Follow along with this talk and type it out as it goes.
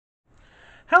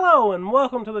Hello and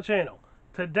welcome to the channel.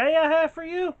 Today I have for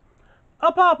you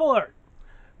a pop alert.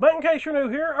 But in case you're new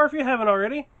here, or if you haven't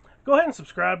already, go ahead and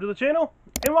subscribe to the channel.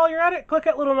 And while you're at it, click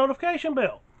that little notification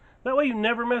bell. That way you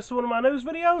never miss one of my news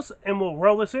videos, and we'll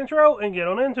roll this intro and get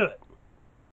on into it.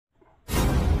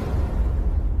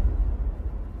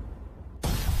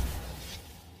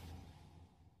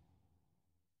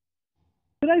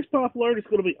 Today's pop alert is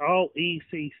going to be all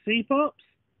ECCC pops.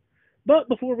 But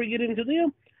before we get into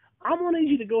them, I'm going to need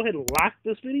you to go ahead and like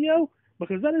this video,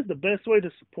 because that is the best way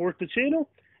to support the channel,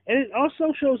 and it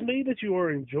also shows me that you are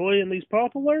enjoying these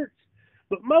pop alerts,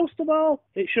 but most of all,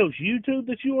 it shows YouTube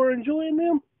that you are enjoying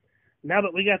them. Now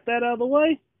that we got that out of the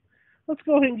way, let's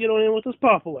go ahead and get on in with this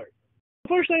pop alert. The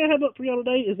first thing I have up for y'all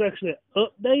today is actually an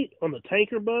update on the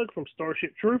tanker bug from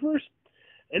Starship Troopers,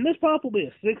 and this pop will be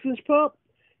a 6-inch pop,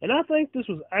 and I think this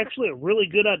was actually a really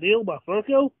good idea by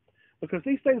Funko, because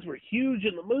these things were huge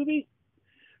in the movie,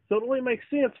 so it only makes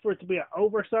sense for it to be an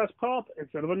oversized pop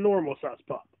instead of a normal size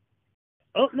pop.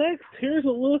 Up next, here's a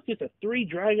look at the 3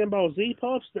 Dragon Ball Z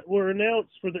pops that were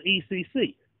announced for the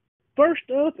ECCC. First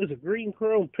up is a green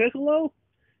chrome Piccolo,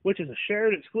 which is a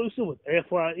shared exclusive with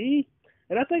FYE,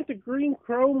 and I think the green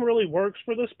chrome really works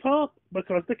for this pop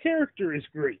because the character is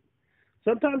green.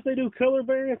 Sometimes they do color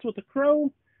variants with the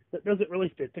chrome that doesn't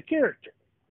really fit the character.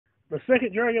 The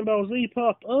second Dragon Ball Z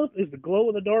pop up is the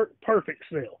glow-in-the-dark Perfect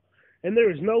Cell. And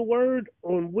there is no word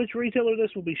on which retailer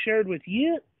this will be shared with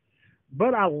yet,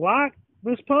 but I like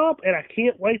this pop, and I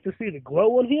can't wait to see the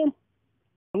glow on him.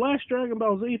 The last Dragon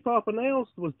Ball Z pop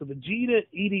announced was the Vegeta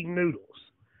eating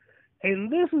noodles,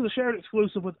 and this is a shared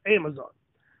exclusive with Amazon.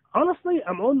 Honestly,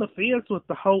 I'm on the fence with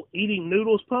the whole eating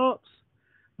noodles pops,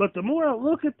 but the more I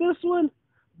look at this one,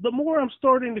 the more I'm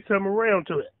starting to come around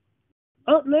to it.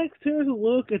 Up next, here's a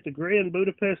look at the Grand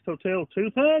Budapest Hotel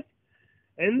 2-pack.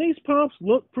 And these pops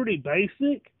look pretty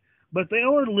basic, but they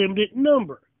are limited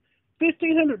number.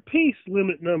 1,500 piece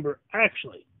limit number,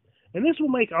 actually. And this will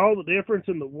make all the difference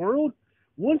in the world.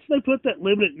 Once they put that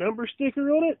limited number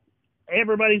sticker on it,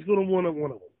 everybody's going to want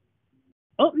one of them.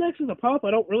 Up next is a pop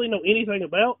I don't really know anything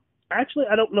about. Actually,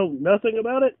 I don't know nothing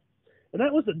about it. And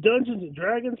that was the Dungeons &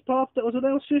 Dragons pop that was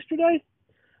announced yesterday.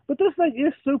 But this thing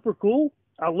is super cool.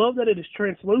 I love that it is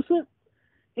translucent.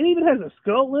 It even has a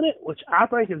skull in it, which I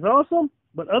think is awesome.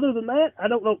 But other than that, I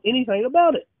don't know anything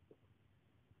about it.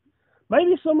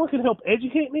 Maybe someone can help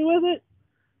educate me with it.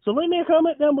 So leave me a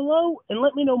comment down below and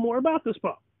let me know more about this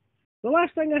pop. The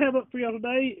last thing I have up for y'all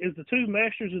today is the 2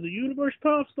 Masters of the Universe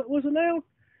pops that was announced.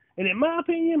 And in my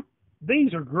opinion,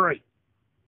 these are great.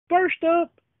 First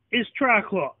up is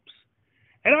Triclops.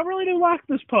 And I really do like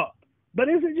this pop. But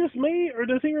is it just me, or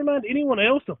does he remind anyone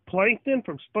else of Plankton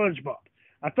from SpongeBob?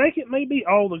 I think it may be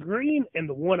all the green and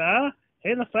the one eye,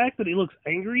 and the fact that he looks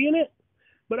angry in it.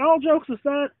 But all jokes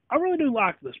aside, I really do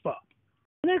like this pop.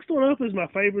 The next one up is my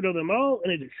favorite of them all,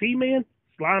 and it is He-Man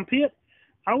Slime Pit.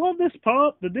 I love this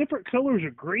pop. The different colors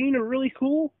of green are really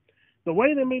cool. The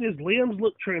way they made his limbs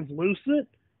look translucent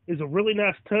is a really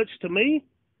nice touch to me.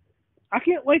 I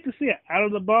can't wait to see an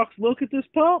out-of-the-box look at this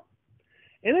pop.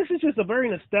 And this is just a very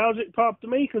nostalgic pop to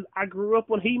me because I grew up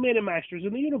on He-Man and Masters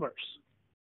in the Universe.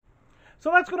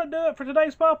 So that's going to do it for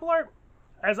today's pop alert.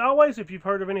 As always, if you've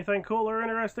heard of anything cool or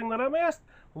interesting that I missed,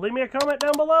 leave me a comment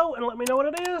down below and let me know what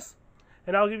it is.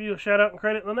 And I'll give you a shout out and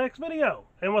credit in the next video.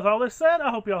 And with all this said, I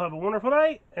hope y'all have a wonderful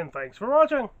day, and thanks for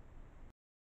watching.